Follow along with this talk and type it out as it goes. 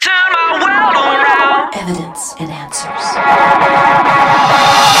Evidence and Answers.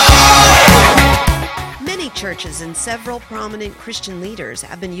 Many churches and several prominent Christian leaders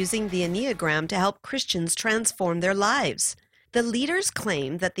have been using the Enneagram to help Christians transform their lives. The leaders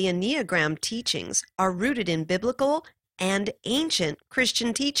claim that the Enneagram teachings are rooted in biblical and ancient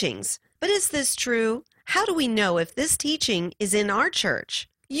Christian teachings. But is this true? How do we know if this teaching is in our church?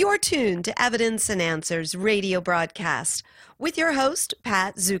 You're tuned to Evidence and Answers radio broadcast with your host,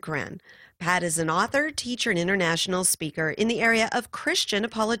 Pat Zukeran. Pat is an author, teacher, and international speaker in the area of Christian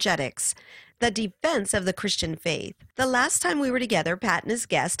apologetics, the defense of the Christian faith. The last time we were together, Pat and his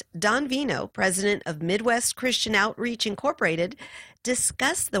guest, Don Vino, president of Midwest Christian Outreach Incorporated,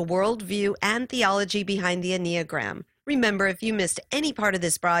 discussed the worldview and theology behind the Enneagram. Remember, if you missed any part of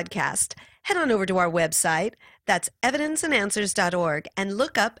this broadcast, head on over to our website. That's evidenceandanswers.org and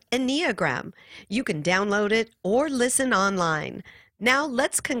look up Enneagram. You can download it or listen online. Now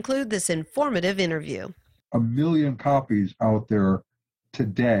let's conclude this informative interview. 1 million copies out there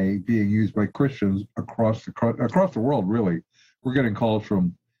today being used by Christians across the world, really. We're getting calls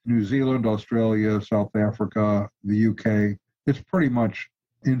from New Zealand, Australia, South Africa, the UK. It's pretty much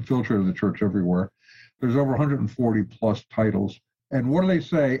infiltrated the church everywhere. There's over 140 plus titles. And what do they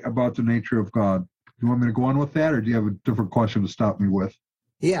say about the nature of God? You want me to go on with that, or do you have a different question to stop me with?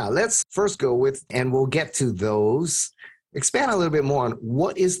 Yeah, let's first go with, and we'll get to those. Expand a little bit more on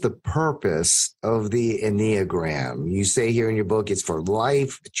what is the purpose of the Enneagram. You say here in your book it's for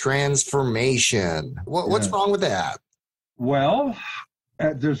life transformation. What's wrong with that? Well,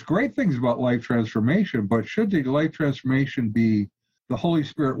 there's great things about life transformation, but should the life transformation be the Holy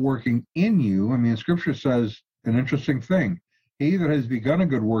Spirit working in you? I mean, Scripture says an interesting thing. He that has begun a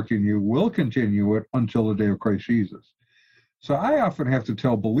good work in you will continue it until the day of Christ Jesus. So I often have to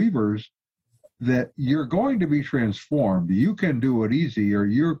tell believers that you're going to be transformed. You can do it easy or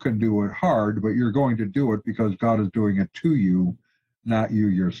you can do it hard, but you're going to do it because God is doing it to you, not you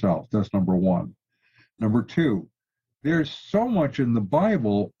yourself. That's number one. Number two, there's so much in the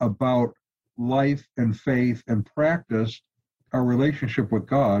Bible about life and faith and practice, our relationship with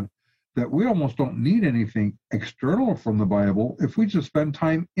God, that we almost don't need anything external from the Bible. If we just spend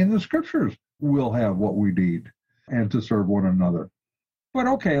time in the Scriptures, we'll have what we need and to serve one another. But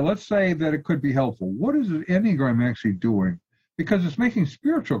okay, let's say that it could be helpful. What is the Enneagram actually doing? Because it's making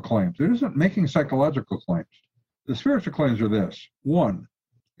spiritual claims. It isn't making psychological claims. The spiritual claims are this. One,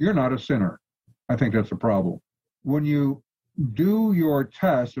 you're not a sinner. I think that's a problem. When you do your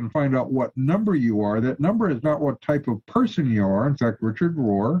test and find out what number you are, that number is not what type of person you are. In fact, Richard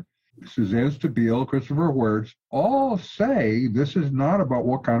Rohr, Suzanne Stabile, Christopher Wertz, all say this is not about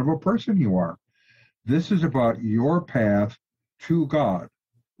what kind of a person you are. This is about your path to God.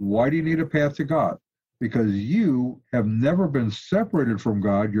 Why do you need a path to God? Because you have never been separated from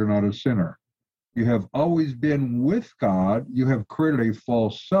God. You're not a sinner. You have always been with God. You have created a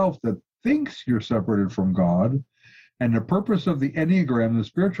false self that thinks you're separated from God. And the purpose of the Enneagram, the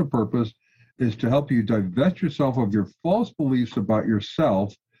spiritual purpose, is to help you divest yourself of your false beliefs about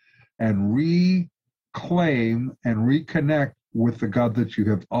yourself and reclaim and reconnect with the God that you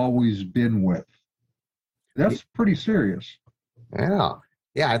have always been with. That's pretty serious. Yeah.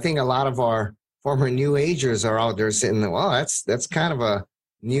 I think a lot of our former New Agers are out there saying, well, that's kind of a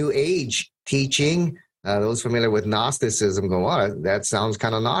New Age teaching. Those familiar with Gnosticism go, well, that sounds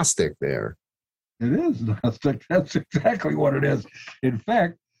kind of Gnostic there. It is Gnostic. That's exactly what it is. In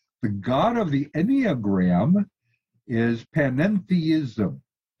fact, the God of the Enneagram is panentheism.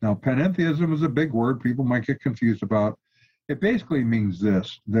 Now, panentheism is a big word people might get confused about. It basically means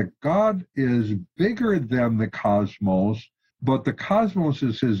this, that God is bigger than the cosmos, but the cosmos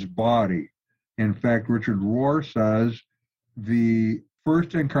is his body. In fact, Richard Rohr says the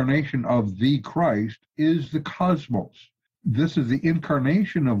first incarnation of the Christ is the cosmos. This is the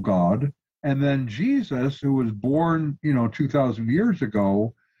incarnation of God. And then Jesus, who was born, 2,000 years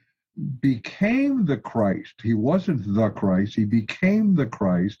ago, became the Christ. He wasn't the Christ. He became the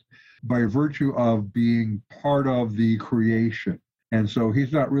Christ by virtue of being part of the creation. And so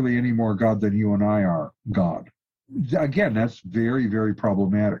he's not really any more God than you and I are God. Again, that's very, very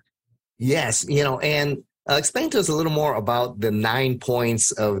problematic. Yes, and explain to us a little more about the 9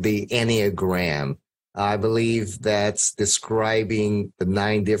 points of the Enneagram. I believe that's describing the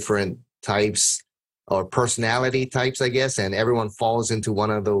 9 different types or personality types, I guess, and everyone falls into one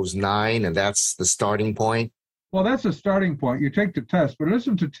of those 9, and that's the starting point. Well, that's the starting point. You take the test, but it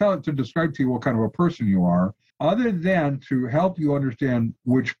isn't to describe to you what kind of a person you are, other than to help you understand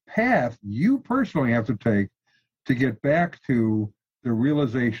which path you personally have to take to get back to the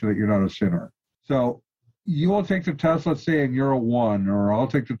realization that you're not a sinner. So you will take the test, let's say, and you're a 1, or I'll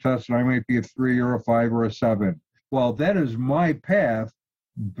take the test and I might be a 3 or a 5 or a 7. Well, that is my path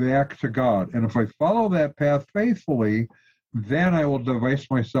back to God. And if I follow that path faithfully, then I will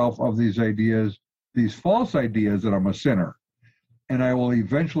divest myself of these ideas, these false ideas that I'm a sinner. And I will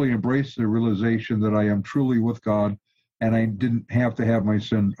eventually embrace the realization that I am truly with God and I didn't have to have my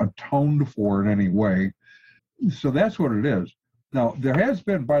sin atoned for in any way. So that's what it is. Now, there has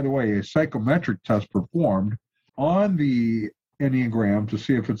been, by the way, a psychometric test performed on the Enneagram to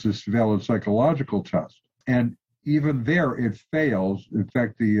see if it's a valid psychological test. And even there, it fails. In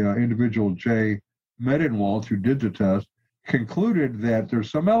fact, the individual, Jay Medenwald, who did the test, concluded that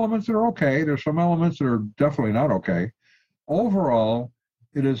there's some elements that are okay. There's some elements that are definitely not okay. Overall,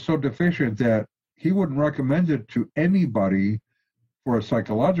 it is so deficient that he wouldn't recommend it to anybody for a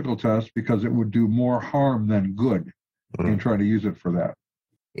psychological test because it would do more harm than good in trying to use it for that.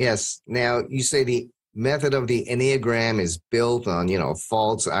 Yes. Now, you say the method of the Enneagram is built on,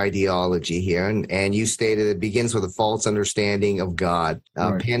 false ideology here. And you stated it begins with a false understanding of God,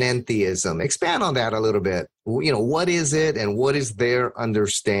 Right. panentheism. Expand on that a little bit. What is it and what is their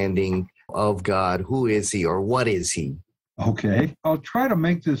understanding of God? Who is he or what is he? Okay. I'll try to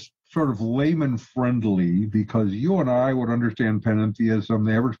make this sort of layman friendly because you and I would understand panentheism.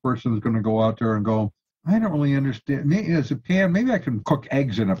 The average person is going to go out there and go, I don't really understand. Maybe as a pan, maybe I can cook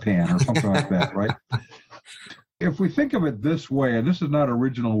eggs in a pan or something like that, right? If we think of it this way, and this is not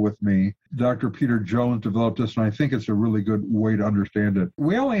original with me, Dr. Peter Jones developed this, and I think it's a really good way to understand it.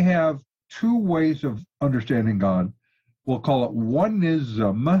 We only have 2 ways of understanding God. We'll call it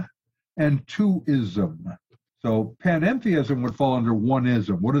oneism and twoism. So panentheism would fall under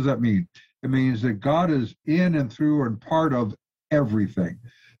oneism. What does that mean? It means that God is in and through and part of everything.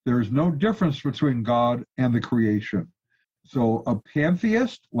 There is no difference between God and the creation. So a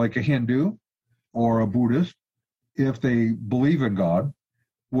pantheist, like a Hindu or a Buddhist, if they believe in God,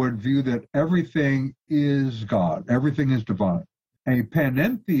 would view that everything is God, everything is divine. A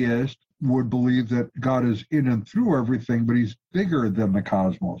panentheist would believe that God is in and through everything, but he's bigger than the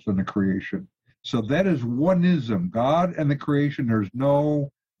cosmos and the creation. So that is oneism. God and the creation, there's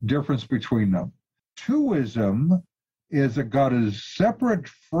no difference between them. Twoism is that God is separate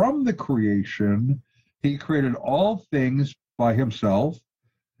from the creation. He created all things by himself,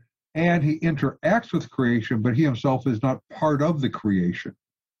 and he interacts with creation, but he himself is not part of the creation,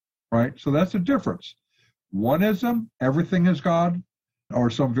 right? So that's the difference. Oneism, everything is God,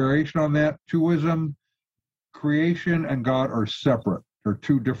 or some variation on that. Twoism, creation and God are separate. They're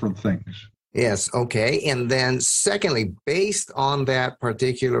 2 different things. Yes, okay. And then secondly, based on that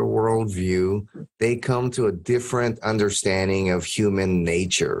particular worldview, they come to a different understanding of human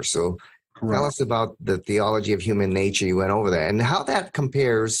nature. So Correct. Tell us about the theology of human nature. You went over that and how that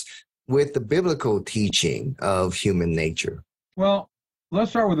compares with the biblical teaching of human nature. Well, let's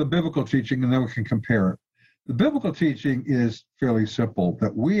start with the biblical teaching and then we can compare it. The biblical teaching is fairly simple,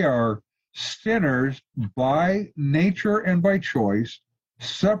 that we are sinners by nature and by choice,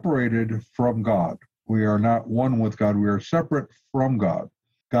 separated from God. We are not one with God. We are separate from God.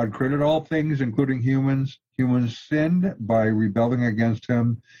 God created all things, including humans. Humans sinned by rebelling against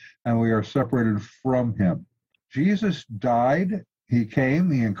him, and we are separated from him. Jesus died. He came,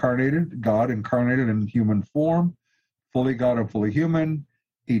 he incarnated, God incarnated in human form, fully God and fully human.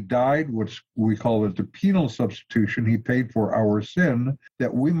 He died, which we call it the penal substitution. He paid for our sin,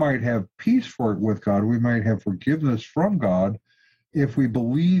 that we might have peace with God. We might have forgiveness from God if we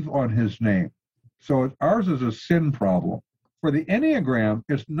believe on his name. So ours is a sin problem. For the Enneagram,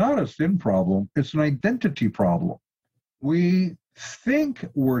 it's not a sin problem. It's an identity problem. We think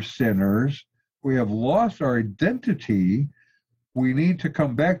we're sinners. We have lost our identity. We need to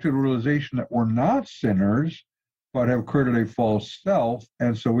come back to the realization that we're not sinners, but have created a false self.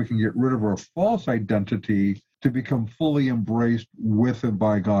 And so we can get rid of our false identity to become fully embraced with and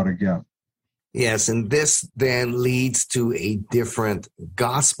by God again. Yes, and this then leads to a different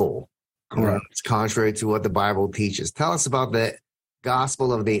gospel. Correct. It's contrary to what the Bible teaches. Tell us about the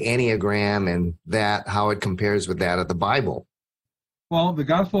gospel of the Enneagram and that how it compares with that of the Bible. Well, the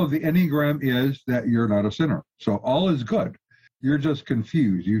gospel of the Enneagram is that you're not a sinner. So all is good. You're just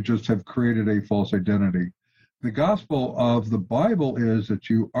confused. You just have created a false identity. The gospel of the Bible is that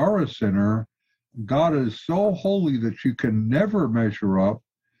you are a sinner. God is so holy that you can never measure up.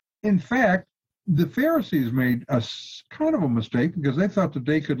 In fact, the Pharisees made a kind of a mistake because they thought that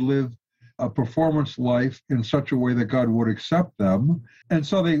they could live a performance life in such a way that God would accept them. And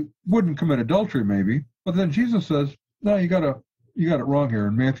so they wouldn't commit adultery maybe. But then Jesus says, no, you got it wrong here.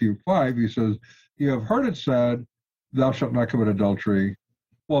 In Matthew 5, he says, you have heard it said, thou shalt not commit adultery.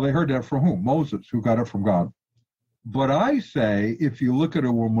 Well, they heard that from whom? Moses, who got it from God. But I say, if you look at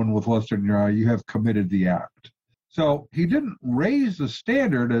a woman with lust in your eye, you have committed the act. So he didn't raise the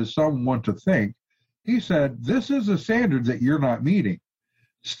standard as some want to think. He said, this is a standard that you're not meeting.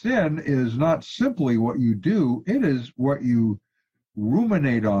 Sin is not simply what you do, it is what you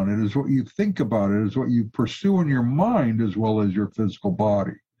ruminate on, it is what you think about, it is what you pursue in your mind as well as your physical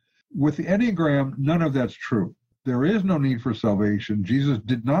body. With the Enneagram, none of that's true. There is no need for salvation. Jesus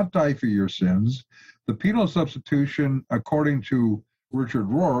did not die for your sins. The penal substitution, according to Richard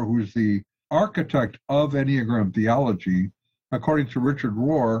Rohr, who's the architect of Enneagram theology, according to Richard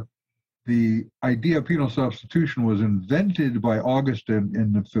Rohr, the idea of penal substitution was invented by Augustine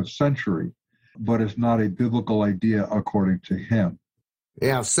in the 5th century, but it's not a biblical idea according to him.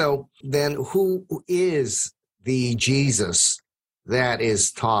 Yeah, so then who is the Jesus that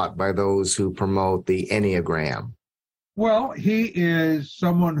is taught by those who promote the Enneagram? Well, he is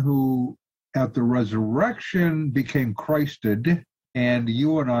someone who at the resurrection became Christed, and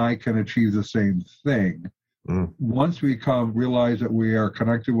you and I can achieve the same thing. Once we realize that we are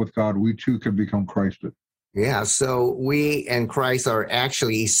connected with God, we too can become Christed. Yeah, so we and Christ are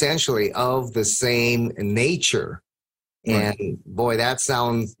actually essentially of the same nature. Right. And boy, that's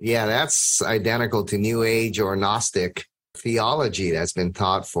identical to New Age or Gnostic theology that's been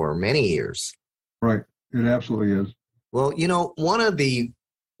taught for many years. Right, it absolutely is. Well, one of the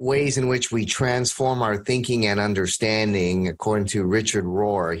ways in which we transform our thinking and understanding, according to Richard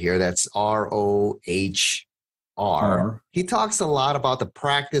Rohr here, that's Rohr, he talks a lot about the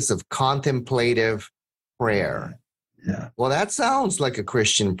practice of contemplative prayer. Yeah. Well, that sounds like a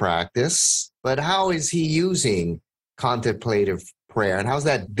Christian practice, but how is he using contemplative prayer, and how's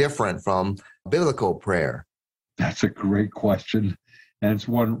that different from biblical prayer? That's a great question. And it's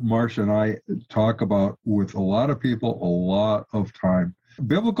one Marcia and I talk about with a lot of people a lot of time.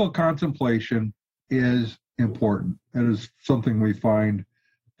 Biblical contemplation is important. It is something we find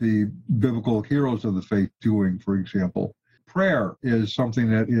the biblical heroes of the faith doing, for example. Prayer is something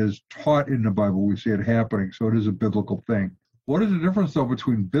that is taught in the Bible. We see it happening, so it is a biblical thing. What is the difference, though,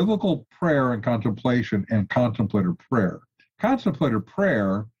 between biblical prayer and contemplation and contemplative prayer? Contemplative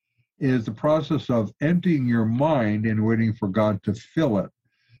prayer is the process of emptying your mind and waiting for God to fill it.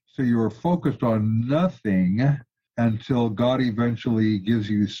 So you are focused on nothing until God eventually gives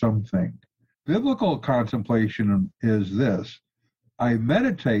you something. Biblical contemplation is this: I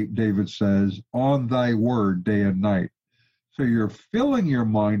meditate, David says, on thy word day and night. So you're filling your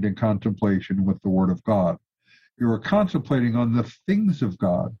mind in contemplation with the word of God. You are contemplating on the things of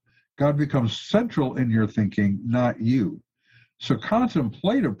God. God becomes central in your thinking, not you. So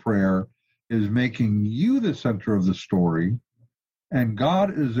contemplative prayer is making you the center of the story, and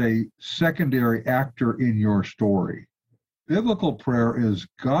God is a secondary actor in your story. Biblical prayer is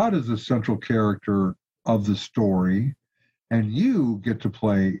God is the central character of the story, and you get to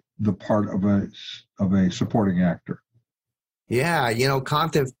play the part of a supporting actor. Yeah,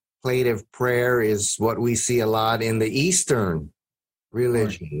 contemplative prayer is what we see a lot in the Eastern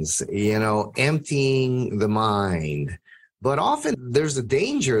religions, right. Emptying the mind. But often there's a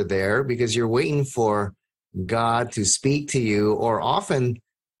danger there because you're waiting for God to speak to you, or often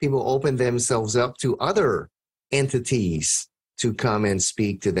people open themselves up to other entities to come and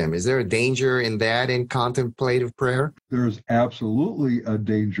speak to them. Is there a danger in that in contemplative prayer? There's absolutely a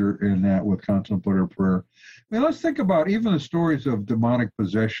danger in that with contemplative prayer. I mean, let's think about even the stories of demonic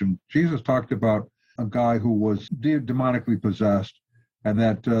possession. Jesus talked about a guy who was demonically possessed and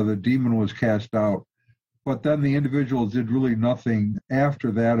that the demon was cast out. But then the individual did really nothing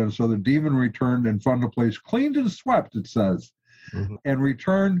after that. And so the demon returned and found the place cleaned and swept, it says, and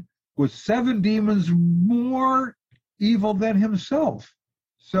returned with 7 demons more evil than himself.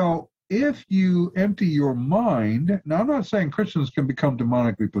 So if you empty your mind, now I'm not saying Christians can become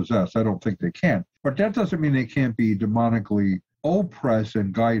demonically possessed. I don't think they can. But that doesn't mean they can't be demonically oppressed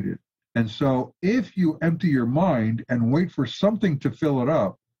and guided. And so if you empty your mind and wait for something to fill it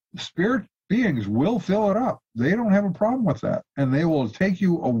up, spirit beings will fill it up. They don't have a problem with that. And they will take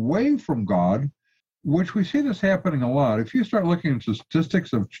you away from God, which we see this happening a lot. If you start looking at the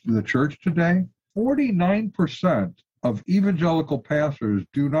statistics of the church today, 49% of evangelical pastors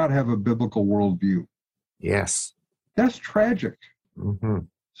do not have a biblical worldview. Yes. That's tragic.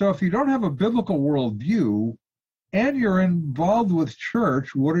 So if you don't have a biblical worldview and you're involved with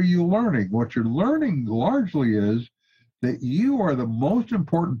church, what are you learning? What you're learning largely is that you are the most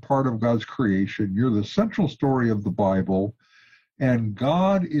important part of God's creation. You're the central story of the Bible, and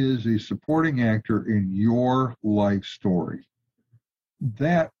God is a supporting actor in your life story.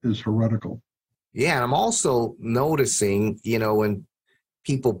 That is heretical. Yeah, and I'm also noticing, when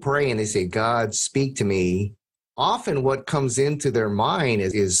people pray and they say, God, speak to me, often what comes into their mind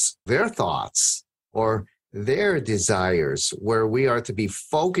is their thoughts or their desires, where we are to be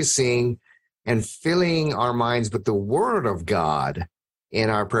focusing and filling our minds with the word of God in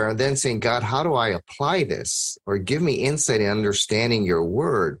our prayer, and then saying, God, how do I apply this? Or give me insight in understanding your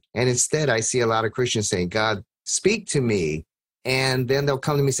word. And instead, I see a lot of Christians saying, God, speak to me. And then they'll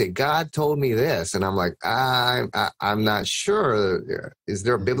come to me and say, God told me this. And I'm like, I'm not sure. Is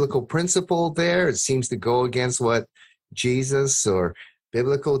there a biblical principle there? It seems to go against what Jesus or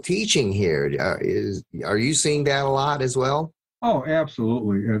biblical teaching here. Are you seeing that a lot as well? Oh,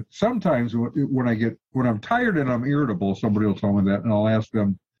 absolutely. And sometimes when I'm tired and I'm irritable, somebody will tell me that, and I'll ask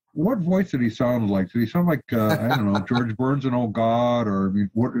them, what voice did he sound like? Did he sound like, I don't know, George Burns and Oh God,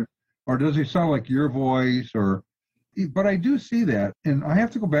 or does he sound like your voice? But I do see that, and I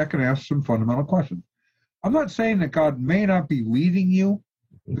have to go back and ask some fundamental questions. I'm not saying that God may not be leading you,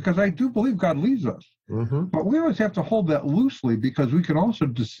 because I do believe God leads us. Mm-hmm. But we always have to hold that loosely, because we can also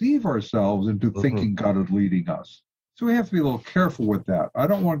deceive ourselves into thinking God is leading us. So we have to be a little careful with that. I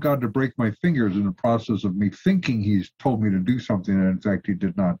don't want God to break my fingers in the process of me thinking he's told me to do something that in fact he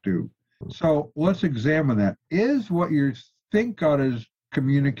did not do. So let's examine that. Is what you think God is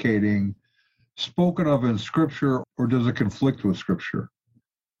communicating spoken of in Scripture, or does it conflict with Scripture?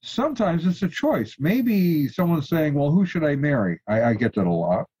 Sometimes it's a choice. Maybe someone's saying, well, who should I marry? I get that a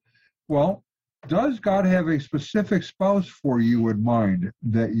lot. Well, does God have a specific spouse for you in mind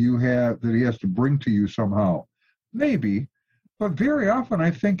that he has to bring to you somehow? Maybe, but very often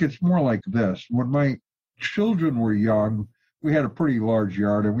I think it's more like this. When my children were young, we had a pretty large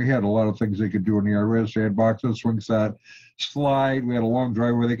yard, and we had a lot of things they could do in the yard. We had a sandbox, a swing set, slide. We had a long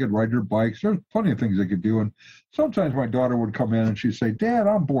driveway. They could ride their bikes. There's plenty of things they could do. And sometimes my daughter would come in and she'd say, Dad,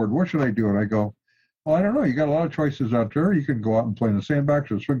 I'm bored. What should I do? And I go, well, I don't know. You got a lot of choices out there. You can go out and play in the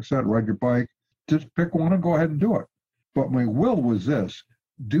sandbox or swing set, ride your bike. Just pick one and go ahead and do it. But my will was this: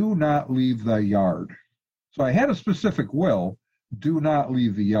 do not leave the yard. So I had a specific will: do not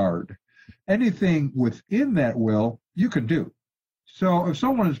leave the yard. Anything within that will, you can do. So if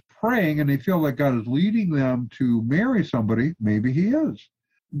someone is praying and they feel like God is leading them to marry somebody, maybe he is.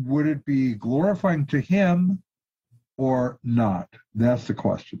 Would it be glorifying to him or not? That's the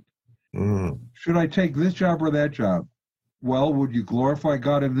question. Should I take this job or that job? Well, would you glorify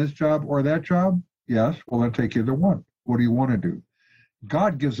God in this job or that job? Yes. Well, then take either one. What do you want to do?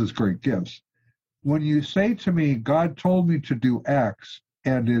 God gives us great gifts. When you say to me, God told me to do X,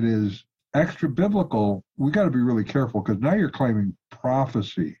 and it is extra biblical, we got to be really careful, because now you're claiming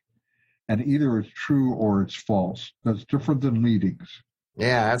prophecy, and either it's true or it's false. That's different than leadings.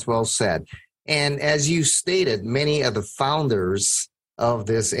 Yeah, that's well said. And as you stated, many of the founders of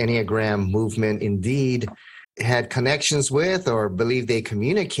this Enneagram movement indeed had connections with, or believe they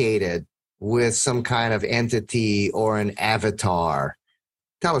communicated with, some kind of entity or an avatar.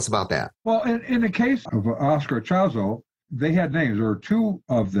 Tell us about that. Well, in the case of Oscar Chazo, they had names. There were two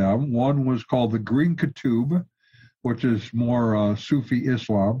of them. One was called the Green Ketub, which is more Sufi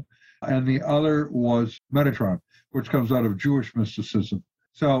Islam, and the other was Metatron, which comes out of Jewish mysticism.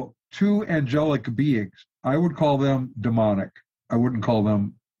 So two angelic beings. I would call them demonic. I wouldn't call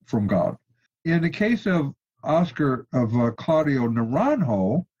them from God. In the case of Claudio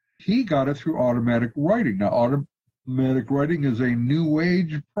Naranjo, he got it through automatic writing. Now, automatic writing is a new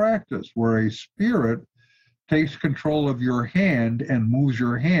age practice where a spirit takes control of your hand and moves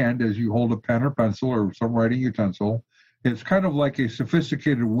your hand as you hold a pen or pencil or some writing utensil. It's kind of like a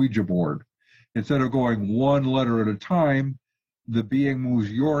sophisticated Ouija board. Instead of going one letter at a time, the being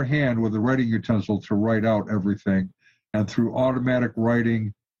moves your hand with a writing utensil to write out everything. And through automatic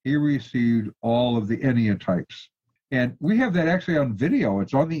writing, he received all of the Enneatypes. And we have that actually on video.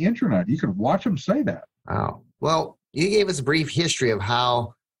 It's on the internet. You can watch him say that. Wow. Well, you gave us a brief history of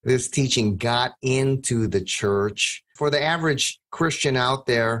how this teaching got into the church. For the average Christian out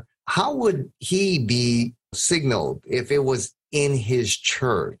there, how would he be signaled if it was in his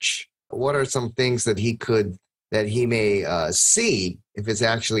church? What are some things that he may see if it's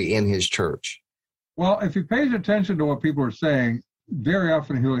actually in his church? Well, if he pays attention to what people are saying, very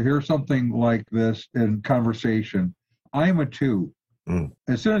often he'll hear something like this in conversation. I'm a 2.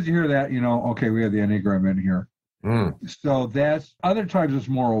 As soon as you hear that, okay, we have the Enneagram in here. So that's, other times it's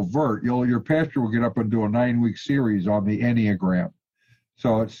more overt. Your pastor will get up and do a 9-week series on the Enneagram.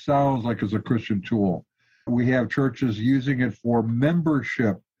 So it sounds like it's a Christian tool. We have churches using it for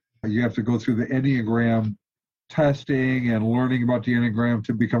membership. You have to go through the Enneagram testing and learning about the Enneagram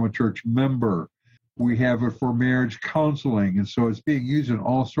to become a church member. We have it for marriage counseling. And so it's being used in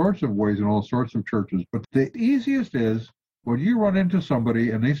all sorts of ways in all sorts of churches. But the easiest is When you run into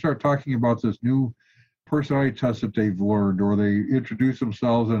somebody and they start talking about this new personality test that they've learned, or they introduce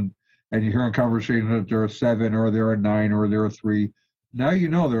themselves and you hear in conversation that they're a 7 or they're a 9 or they're a 3, now you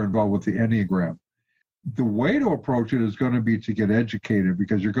know they're involved with the Enneagram. The way to approach it is going to be to get educated,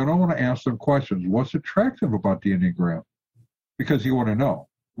 because you're going to want to ask them questions. What's attractive about the Enneagram? Because you want to know.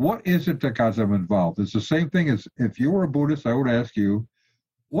 What is it that got them involved? It's the same thing as if you were a Buddhist, I would ask you,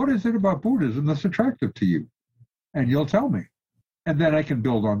 what is it about Buddhism that's attractive to you? And you'll tell me. And then I can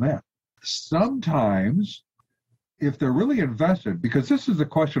build on that. Sometimes, if they're really invested, because this is a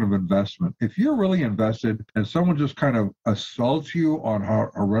question of investment, if you're really invested and someone just kind of assaults you on how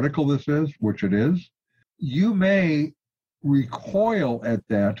heretical this is, which it is, you may recoil at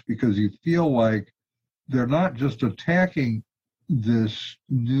that because you feel like they're not just attacking this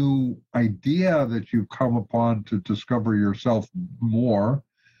new idea that you've come upon to discover yourself more,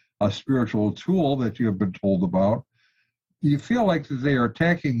 a spiritual tool that you have been told about. You feel like they are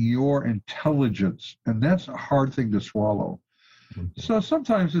attacking your intelligence, and that's a hard thing to swallow. So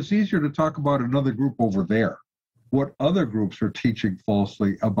sometimes it's easier to talk about another group over there, what other groups are teaching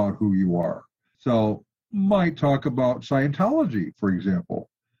falsely about who you are. So might talk about Scientology, for example.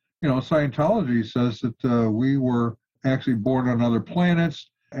 You know, Scientology says that we were actually born on other planets,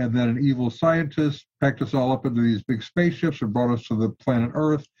 and then an evil scientist packed us all up into these big spaceships and brought us to the planet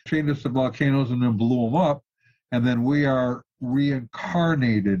Earth, chained us to volcanoes, and then blew them up. And then we are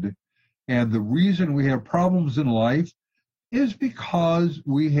reincarnated. And the reason we have problems in life is because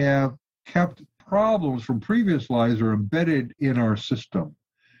we have kept problems from previous lives are embedded in our system.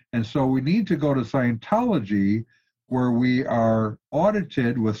 And so we need to go to Scientology, where we are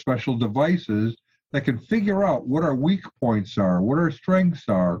audited with special devices that can figure out what our weak points are, what our strengths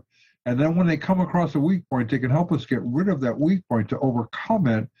are. And then when they come across a weak point, they can help us get rid of that weak point to overcome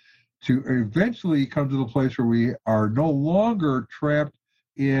it, to eventually come to the place where we are no longer trapped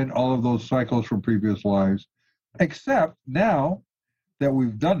in all of those cycles from previous lives. Except now that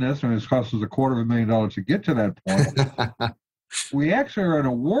we've done this, and it's cost us $250,000 to get to that point, we actually are in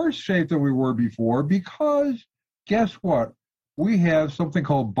a worse shape than we were before, because guess what? We have something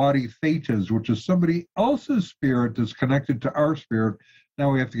called body thetas, which is somebody else's spirit that's connected to our spirit.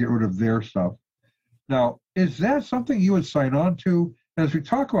 Now we have to get rid of their stuff. Now, is that something you would sign on to? As we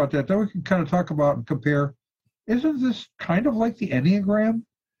talk about that, then we can kind of talk about and compare, isn't this kind of like the Enneagram?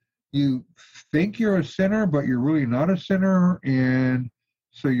 You think you're a sinner, but you're really not a sinner, and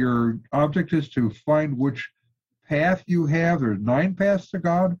so your object is to find which path you have. There's 9 paths to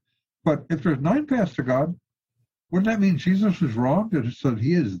God, but if there's 9 paths to God, wouldn't that mean Jesus was wrong? That it said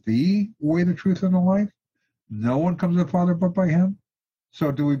he is the way, the truth, and the life? No one comes to the Father but by him?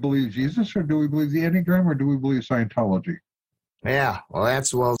 So do we believe Jesus, or do we believe the Enneagram, or do we believe Scientology? Yeah, well,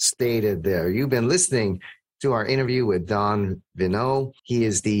 that's well stated there. You've been listening to our interview with Don Vinot. He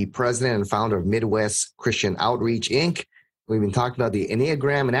is the president and founder of Midwest Christian Outreach, Inc. We've been talking about the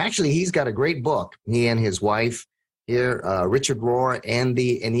Enneagram, and actually he's got a great book. He and his wife here, Richard Rohr, and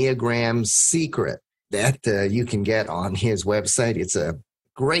the Enneagram Secret, that you can get on his website. It's a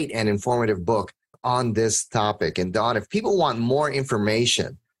great and informative book on this topic. And Don, if people want more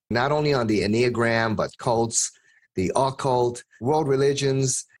information, not only on the Enneagram, but cults, the occult, world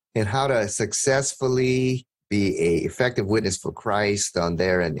religions, and how to successfully be an effective witness for Christ on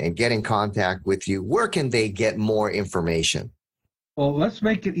there and get in contact with you, where can they get more information? Well, let's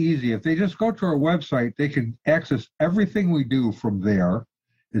make it easy. If they just go to our website, they can access everything we do from there.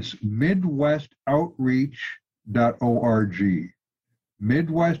 It's midwestoutreach.org.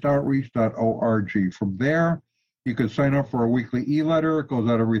 midwestoutreach.org. From there, you can sign up for a weekly e-letter. It goes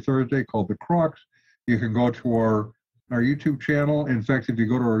out every Thursday, called The Crux. You can go to our YouTube channel. In fact, if you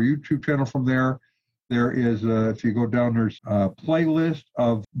go to our YouTube channel from there, there is, if you go down, there's a playlist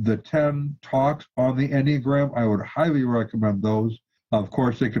of the 10 talks on the Enneagram. I would highly recommend those. Of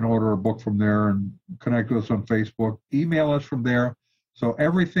course, they can order a book from there and connect with us on Facebook. Email us from there. So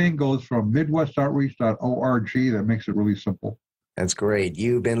everything goes from midwestoutreach.org. That makes it really simple. That's great.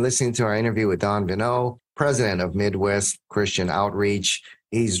 You've been listening to our interview with Don Vinot, president of Midwest Christian Outreach.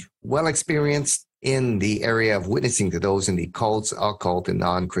 He's well experienced in the area of witnessing to those in the cults, occult, and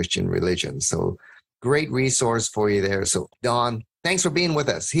non-Christian religions. So great resource for you there. So Don, thanks for being with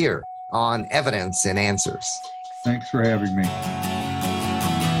us here on Evidence and Answers. Thanks for having me.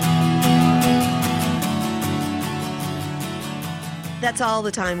 That's all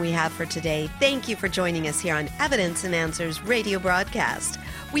the time we have for today. Thank you for joining us here on Evidence and Answers radio broadcast.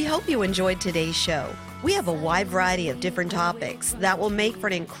 We hope you enjoyed today's show. We have a wide variety of different topics that will make for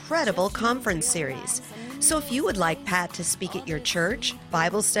an incredible conference series. So if you would like Pat to speak at your church,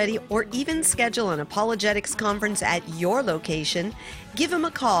 Bible study, or even schedule an apologetics conference at your location, give him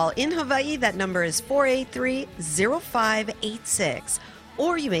a call. In Hawaii, that number is 483-0586.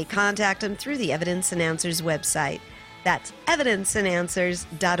 Or you may contact him through the Evidence and Answers website. That's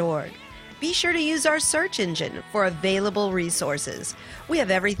evidenceandanswers.org. Be sure to use our search engine for available resources. We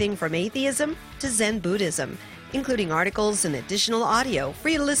have everything from atheism to Zen Buddhism, including articles and additional audio for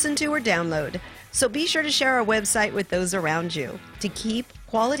you to listen to or download. So be sure to share our website with those around you. To keep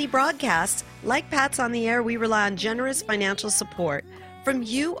quality broadcasts like Pat's on the Air, we rely on generous financial support from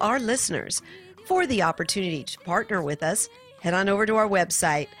you, our listeners. For the opportunity to partner with us, head on over to our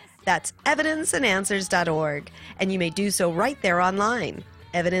website. That's evidenceandanswers.org, and you may do so right there online.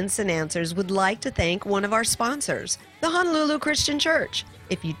 Evidence and Answers would like to thank one of our sponsors, the Honolulu Christian Church.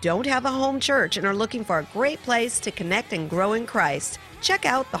 If you don't have a home church and are looking for a great place to connect and grow in Christ, check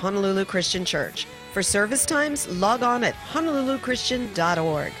out the Honolulu Christian Church. For service times, log on at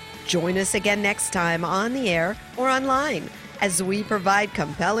honoluluchristian.org. Join us again next time on the air or online as we provide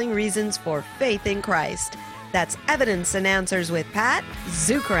compelling reasons for faith in Christ. That's Evidence and Answers with Pat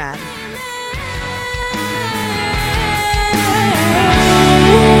Zukeran.